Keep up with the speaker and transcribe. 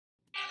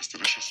It's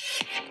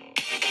delicious.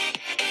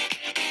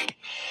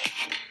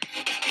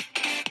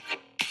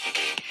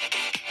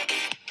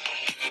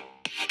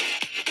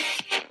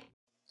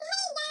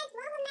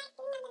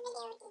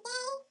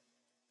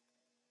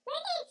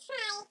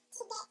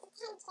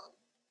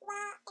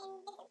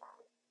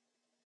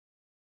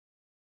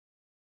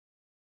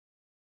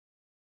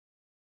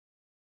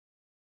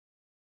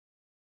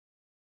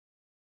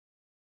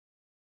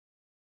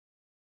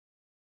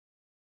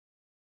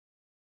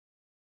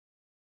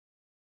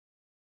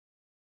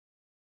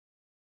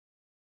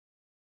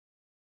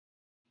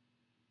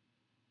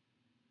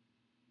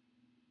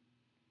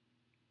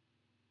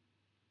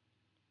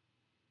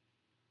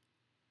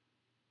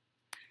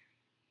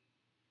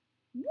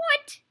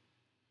 What?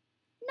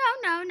 No,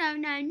 no, no,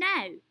 no,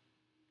 no.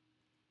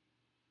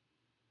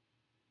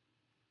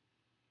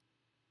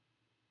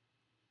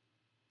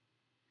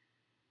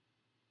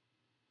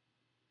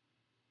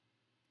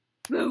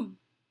 Boom.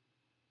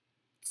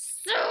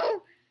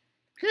 So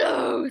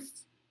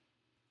close.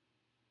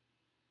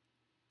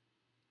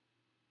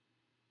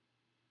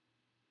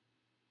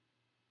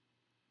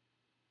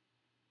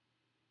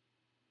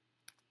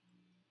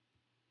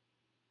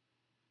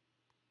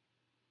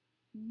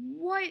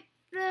 What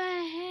the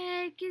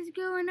heck is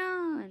going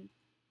on?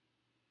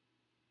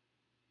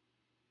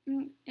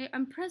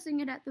 I'm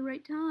pressing it at the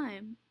right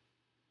time.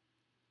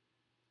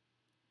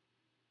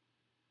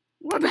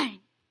 Wha-bang!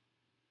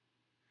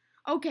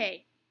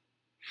 Okay,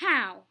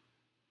 how?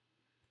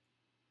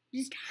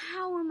 Just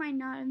how am I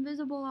not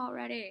invisible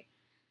already?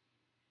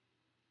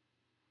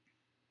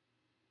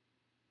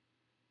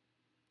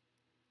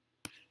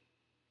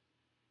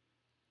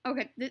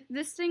 Okay,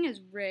 this thing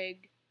is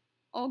rigged.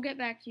 I'll get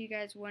back to you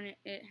guys when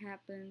it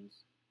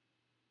happens.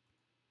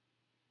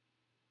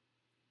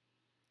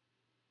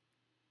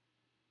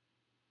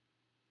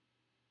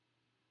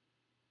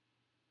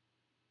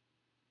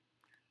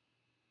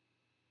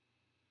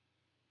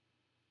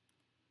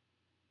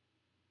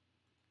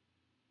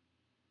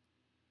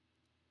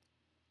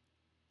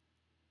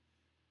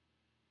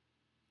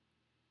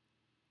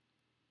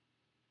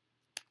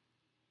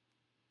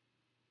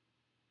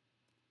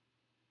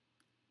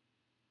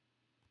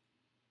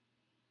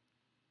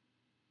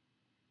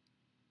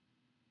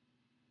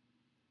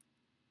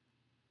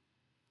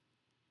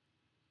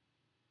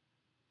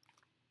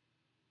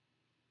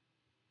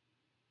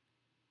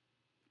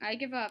 I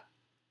give up.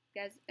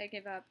 Guys, I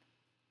give up.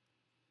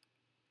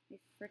 I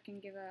freaking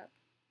give up.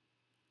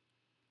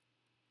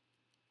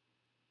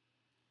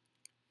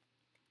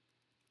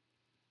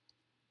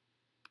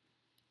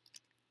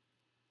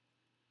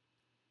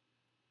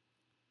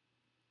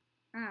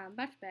 Ah,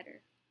 much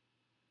better.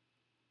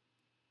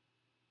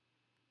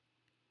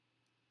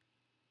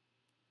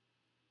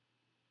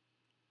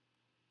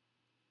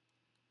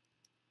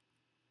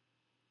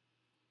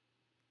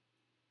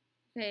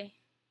 Okay.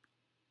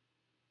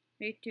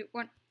 3, 2,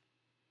 1.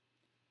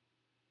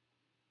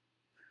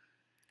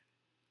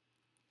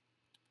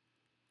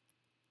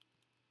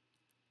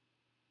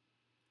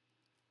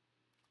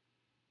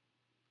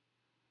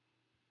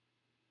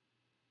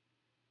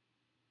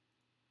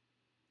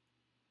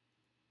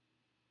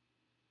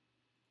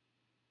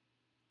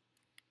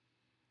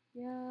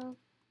 Yo,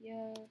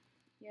 yo,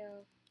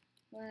 yo.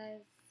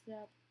 What's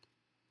up,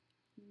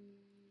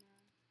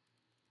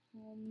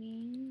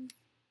 homies?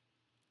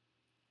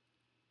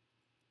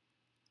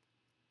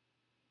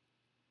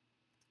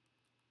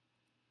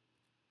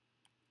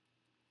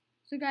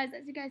 So guys,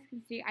 as you guys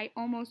can see, I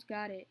almost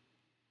got it.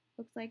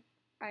 Looks like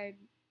I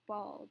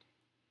balled.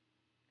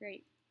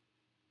 Great.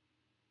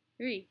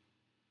 3,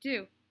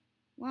 2,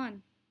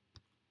 1.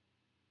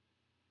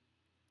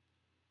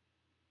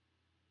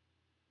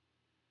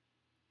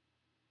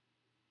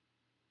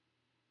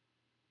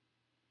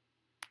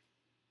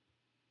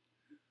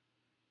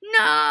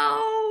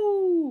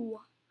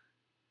 No!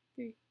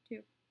 3,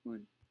 2,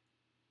 1.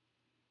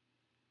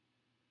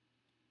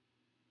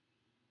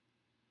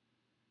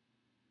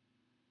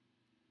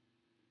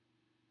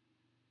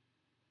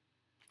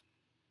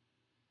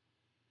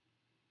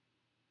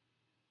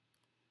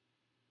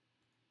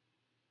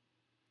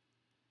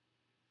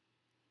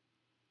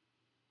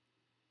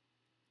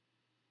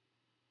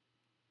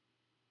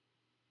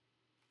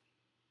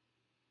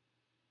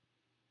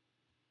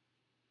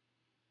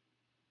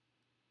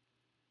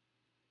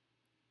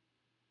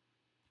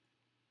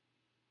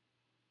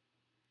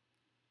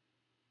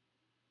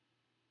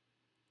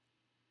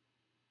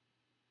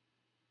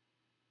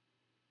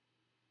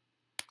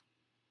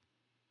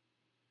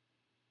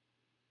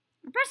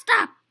 Press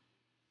stop!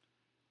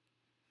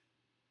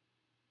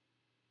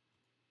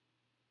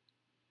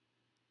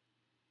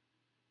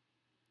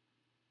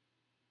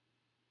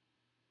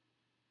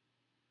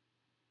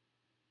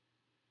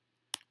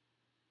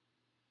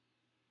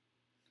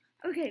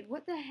 Okay,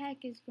 what the heck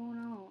is going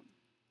on?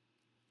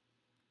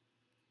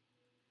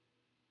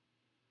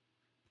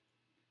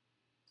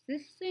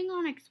 Is this thing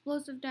on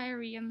explosive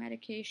diarrhea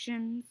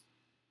medications?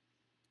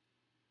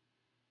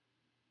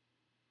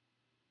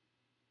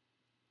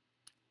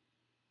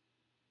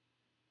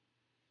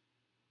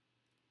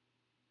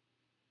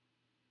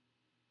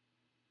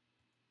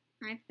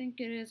 I think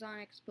it is on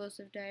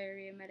explosive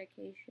diarrhea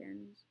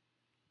medications.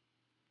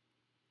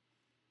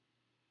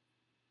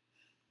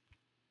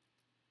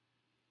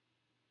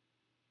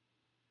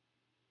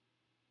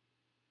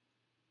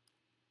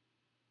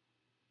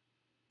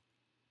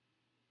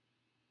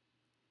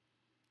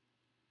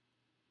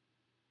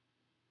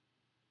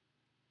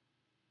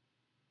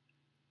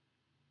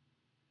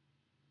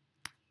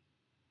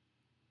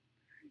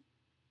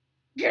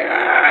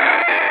 Yeah!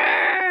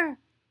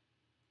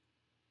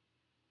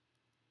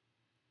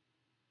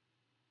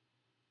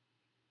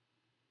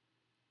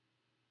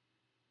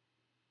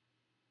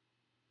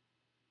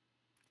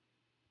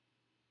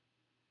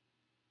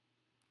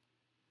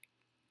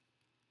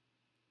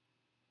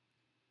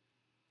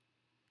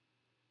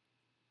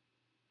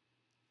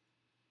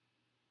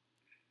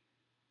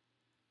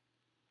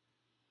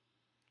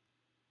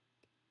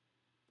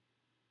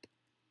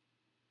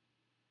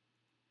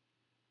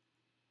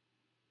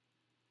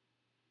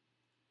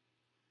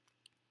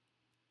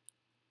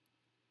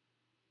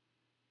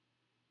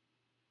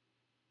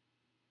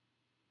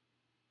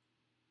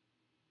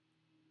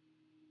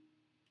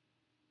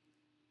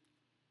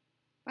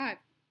 Five,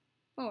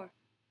 four,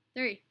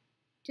 three,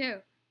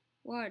 two,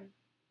 one.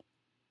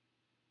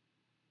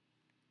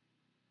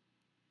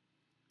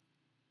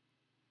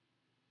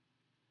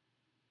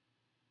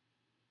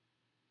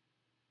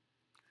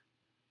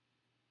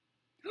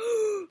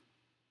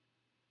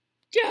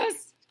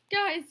 Yes,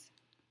 guys.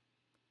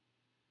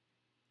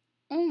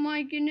 Oh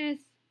my goodness.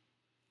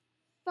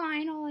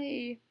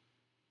 Finally.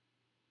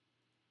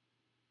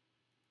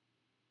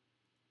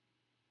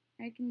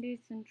 I can do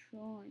some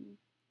trolling.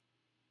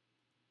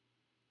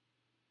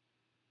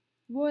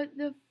 What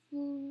the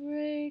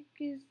frick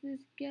is this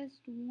guest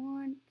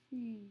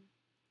wanting?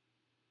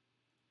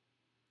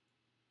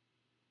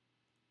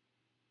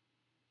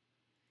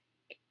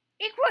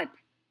 Equip!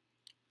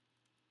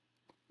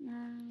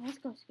 Let's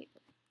go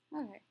skateboard.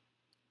 Alright.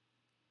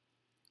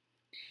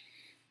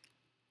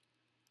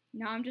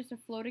 Now I'm just a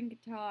floating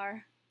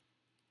guitar.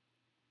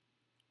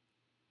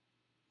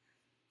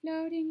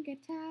 Floating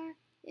guitar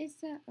is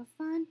so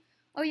fun.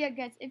 Oh yeah,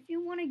 guys, if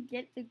you want to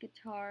get the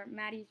guitar,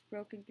 Maddie's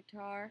broken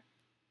guitar,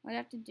 all you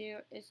have to do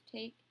is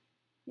take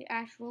the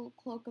actual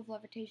cloak of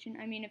levitation.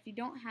 I mean, if you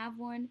don't have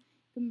one, you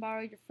can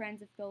borrow your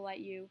friends if they'll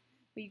let you.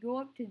 But you go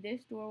up to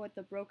this door with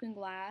the broken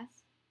glass,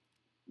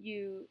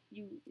 you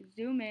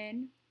zoom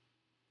in,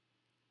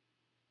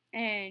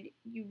 and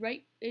you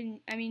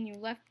you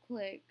left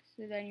click,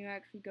 so then you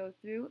actually go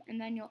through,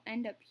 and then you'll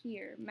end up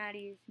here,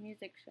 Maddie's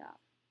music shop.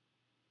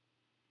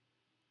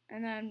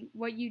 And then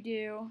what you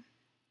do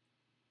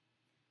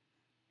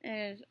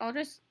is, I'll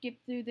just skip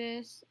through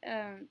this,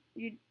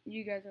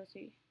 you guys will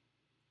see.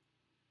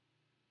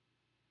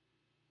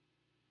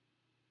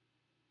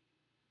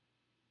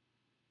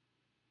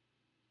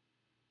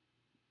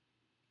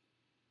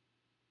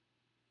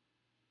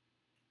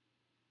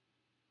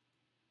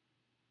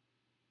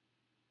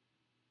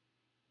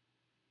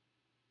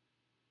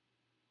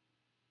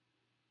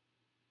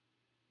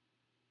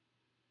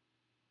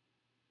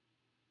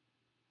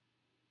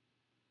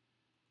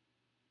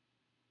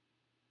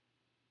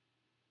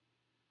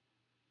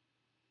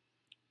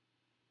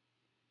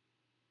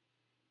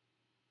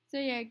 So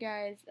yeah,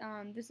 guys,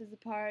 this is the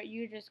part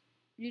you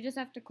just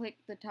have to click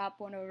the top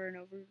one over and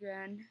over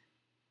again.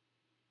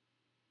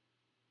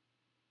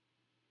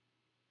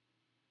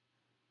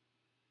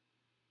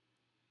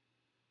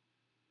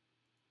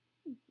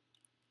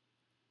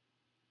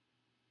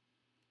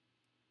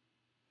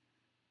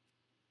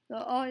 So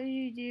all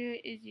you do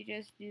is you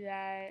just do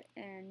that,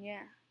 and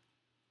yeah.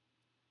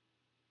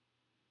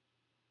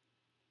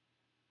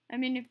 I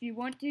mean, if you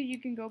want to, you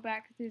can go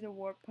back through the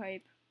warp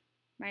pipe,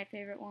 my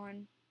favorite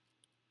one.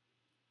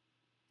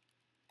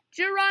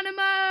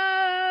 Geronimo!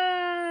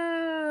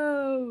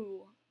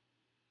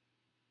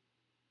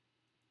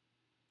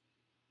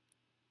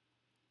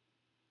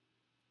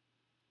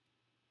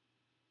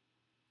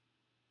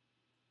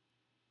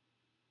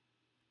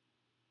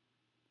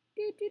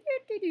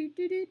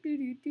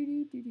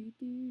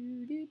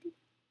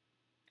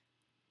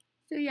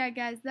 So yeah,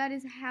 guys, that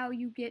is how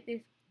you get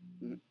this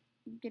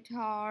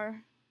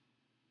guitar.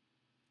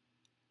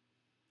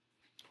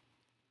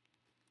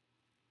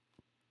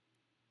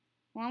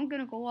 Well, I'm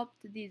gonna go up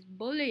to these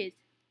bullies.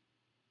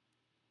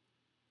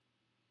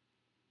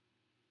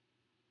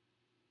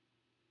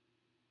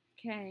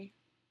 Okay.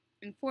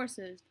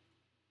 Enforcers.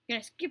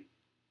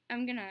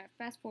 I'm gonna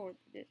fast forward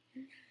to this.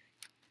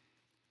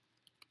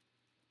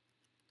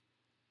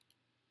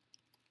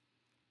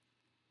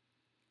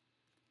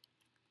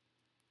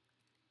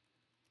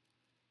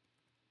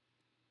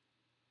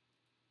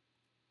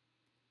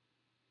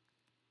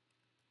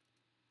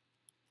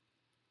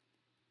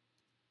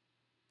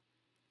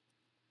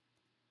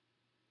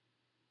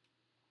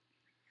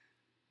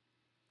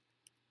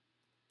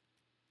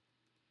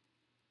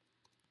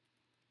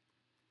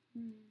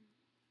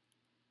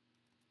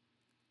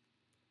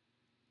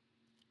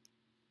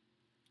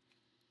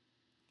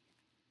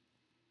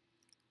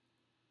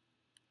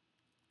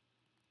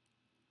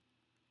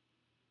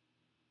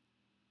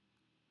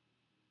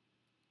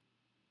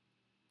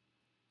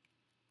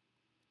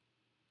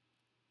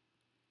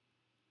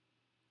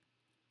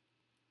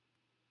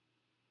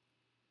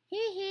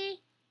 Hee hee.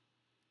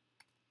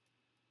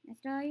 I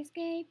stole your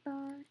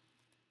skateboard.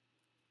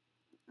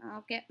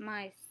 I'll get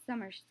my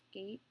summer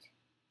skate.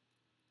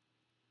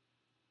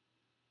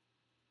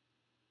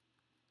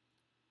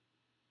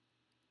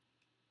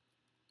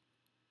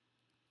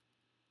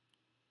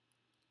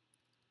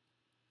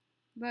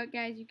 But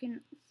guys, you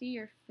can see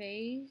your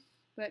face,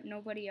 but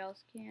nobody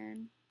else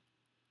can.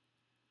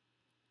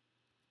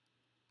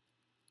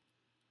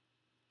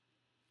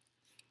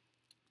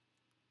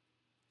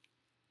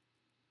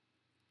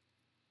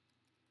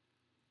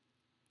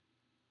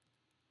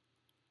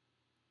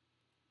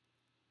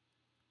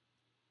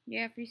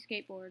 Yeah, free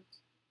skateboards.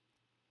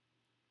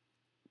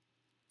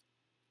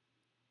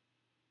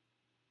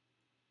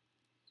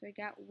 So I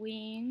got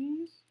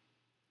wings.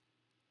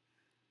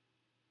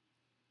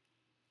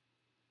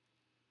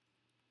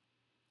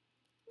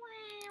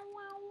 Wow,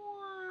 wow,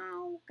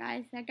 wow.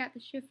 Guys, I got the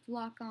shift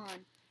lock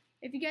on.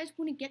 If you guys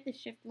want to get the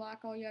shift lock,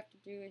 all you have to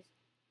do is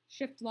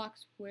shift lock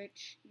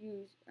switch.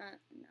 Use, no,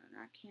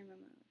 not camera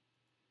mode.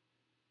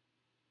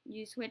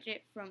 You switch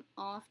it from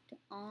off to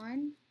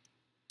on.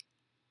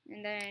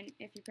 And then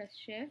if you press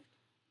shift,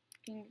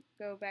 you can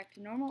go back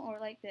to normal or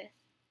like this.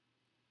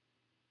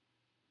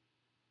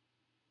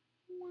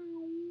 Wow,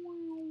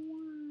 wow,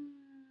 wow.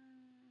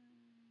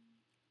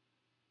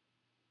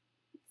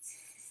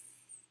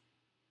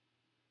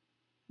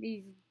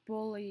 These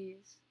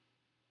bullies.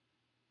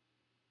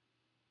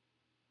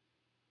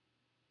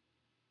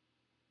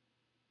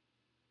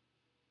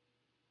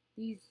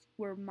 These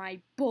were my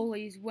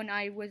bullies when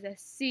I was a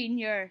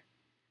senior.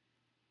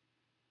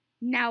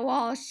 Now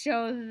I'll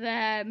show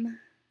them.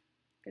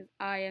 Because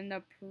I am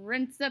the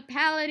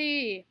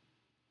principality.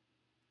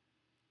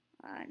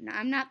 No,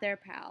 I'm not their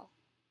pal.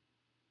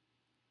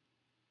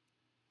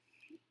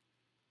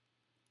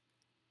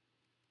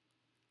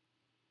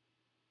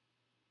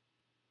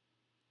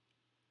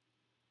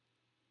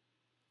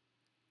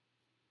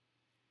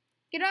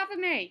 Get off of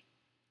me.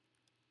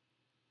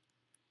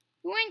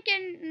 You ain't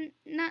getting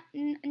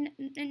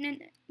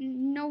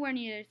nowhere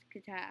near this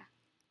guitar.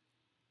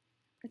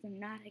 Because I'm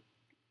not a guitar.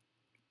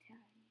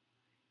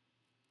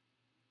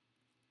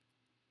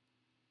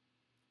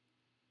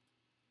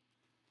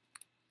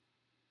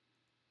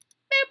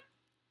 Boop.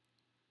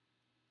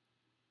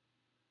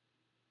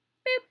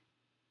 Boop.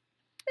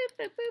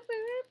 Boop, boop,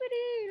 boop,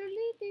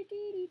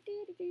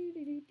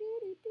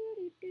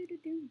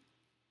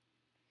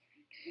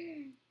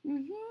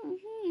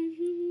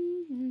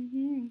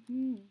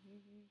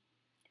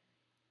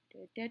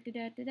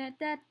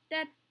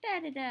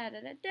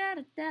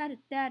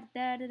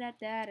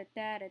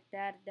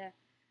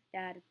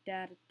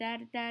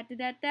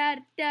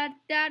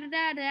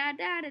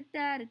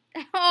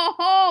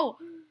 Oh,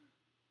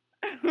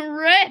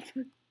 rip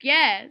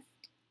guest.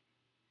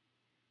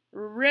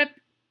 Rip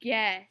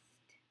guest.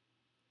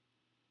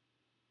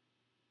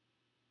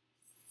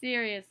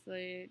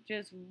 Seriously,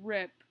 just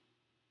rip.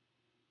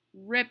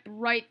 Rip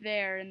right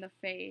there in the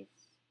face.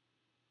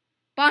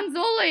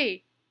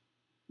 Bonzoli!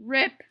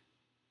 Rip.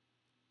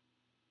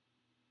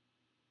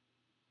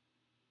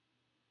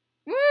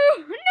 Woo!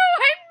 No,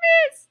 I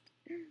missed!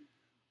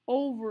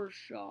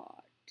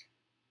 Overshot.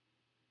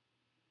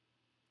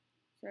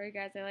 Sorry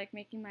guys, I like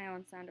making my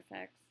own sound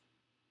effects.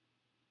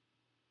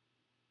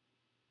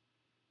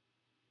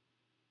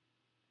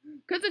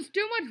 Because it's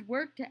too much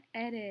work to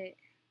edit.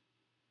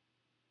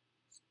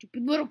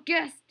 Stupid little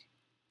guest.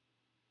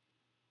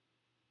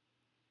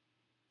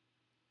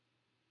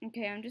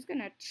 Okay, I'm just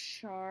gonna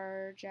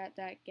charge at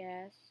that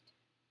guest.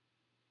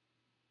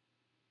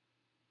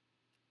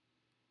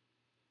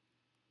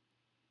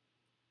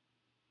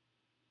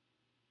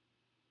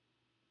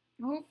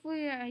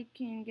 Hopefully I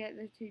can get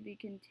this to be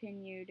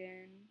continued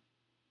in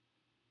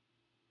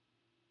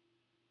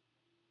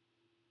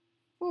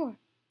 4,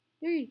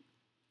 3,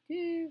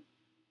 2.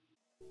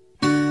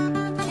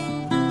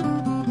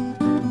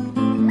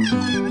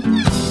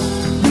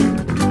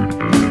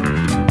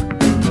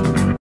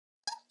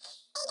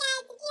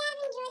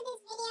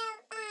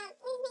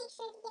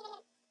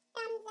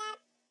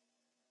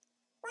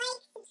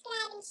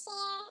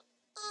 Share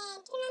and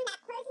turn on that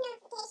post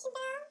notification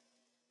bell.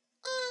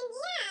 And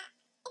yeah,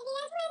 if you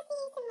guys want to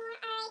see some more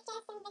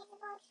RHS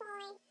Invisible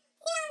trolling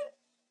soon,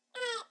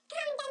 comment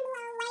down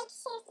below, like,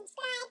 share,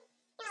 subscribe,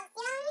 and I'll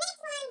see you on the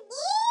next one.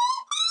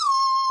 Bye!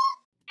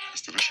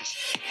 It's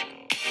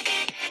delicious.